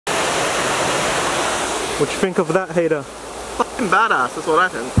What you think of that, Haider? Fucking badass, that's what I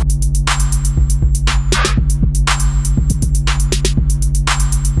think.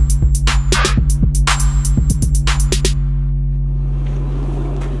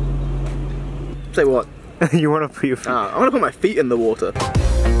 Say what? You want to put your feet? I want to put my feet in the water. I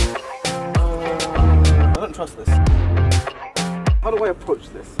don't trust this. How do I approach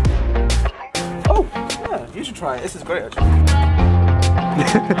this? Oh, yeah, you should try it. This is great, actually.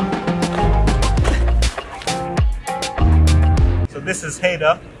 So this is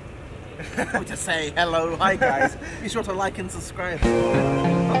Haider. To say hello, hi guys. Be sure to like and subscribe.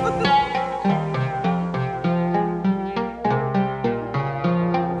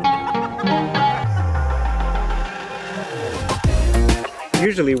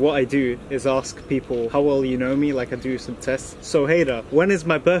 Usually what I do is ask people how well you know me, like I do some tests. So Haider, when is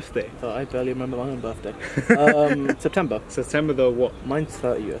my birthday? I barely remember my own birthday. September. September the what? Mine's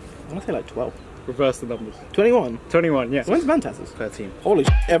 30th. I want to say like 12. Reverse the numbers. 21. 21, yeah. So when's Mantas's? 13. Holy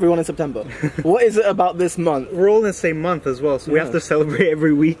shit, everyone in September. What is it about this month? We're all in the same month as well, so we have to celebrate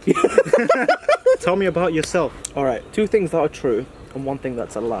every week. Tell me about yourself. Alright, 2 things that are true and 1 thing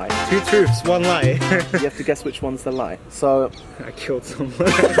that's a lie. 2 truths, 1 lie. You have to guess which one's the lie. So... I killed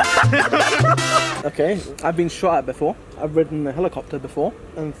someone. Okay, I've been shot at before. I've ridden a helicopter before.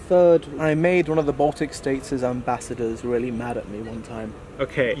 And 3rd, I made one of the Baltic States' ambassadors really mad at me one time.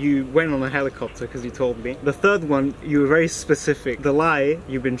 Okay, you went on a helicopter because you told me. The 3rd one, you were very specific. The lie,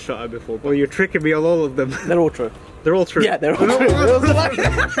 you've been shot at before. Well, you're tricking me on all of them. They're all true. They're all true. Yeah, they're all true. There wasn't a lie.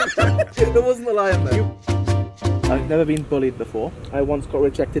 There wasn't a lie in there. I've never been bullied before. I once got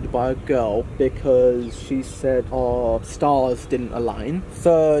rejected by a girl because she said our stars didn't align.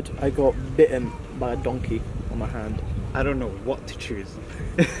 3rd, I got bitten by a donkey on my hand. I don't know what to choose.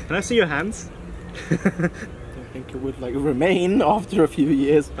 Can I see your hands? I think it would like remain after a few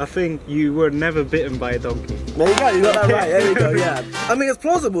years. I think you were never bitten by a donkey. There you go, you got that right. There you go, yeah. I mean, it's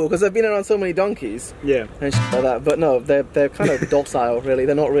plausible because I've been around so many donkeys. Yeah. And shit like that. But no, they're kind of docile, really.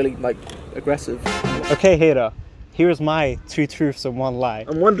 They're not really like aggressive. Okay, Haider. Here's my 2 truths and 1 lie.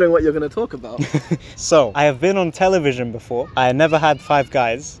 I'm wondering what you're going to talk about. So, I have been on television before. I never had 5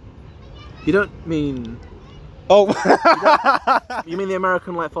 guys. You don't mean... Oh! You mean the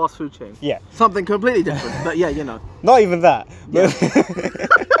American like fast food chain? Yeah. Something completely different, but yeah, you know. Not even that. Yeah.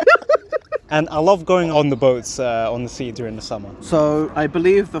 And I love going on the boats on the sea during the summer. So I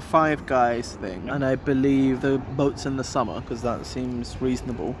believe the 5 guys thing, and I believe the boats in the summer, because that seems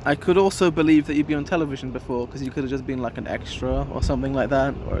reasonable. I could also believe that you'd been on television before, because you could have just been like an extra or something like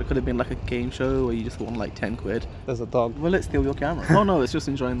that, or it could have been like a game show where you just won like 10 quid. There's a dog. Will it steal your camera? Oh no, it's just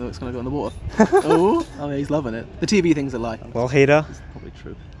enjoying that it's going to go in the water. Oh yeah, he's loving it. The TV thing's a lie. Well, Haider, It's probably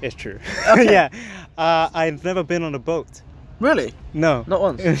true. it's true. Okay. Yeah. I've never been on a boat. Really? No. Not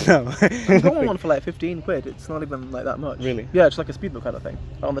once? No. I've got one for like 15 quid. It's not even like that much. Really? Yeah, it's like a speedboat kind of thing.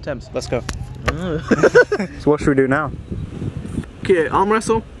 On the Thames. Let's go. So what should we do now? Okay, arm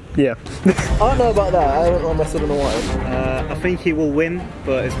wrestle? Yeah. I don't know about that. I haven't arm wrestled in a while. I think he will win,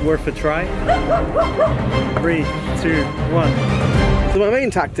 but it's worth a try. 3, 2, 1. So my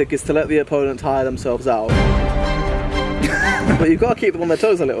main tactic is to let the opponent tire themselves out. But you've got to keep them on their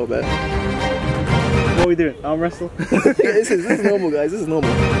toes a little bit. What are we doing? Arm wrestle? This is normal, guys. This is normal.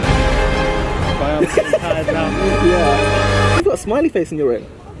 My arm's getting tired now. Yeah. You've got a smiley face in your ring.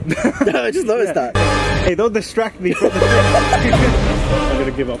 I just noticed that. Hey, don't distract me from the thing. I'm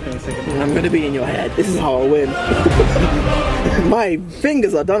gonna give up in a second. I'm gonna be in your head. This is how I win. My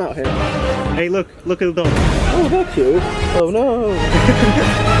fingers are done out here. Hey, look at the dog. Oh, they're cute. Oh no.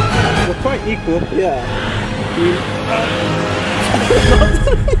 We're quite equal. Yeah.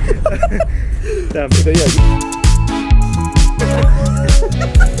 Damn. So, yeah.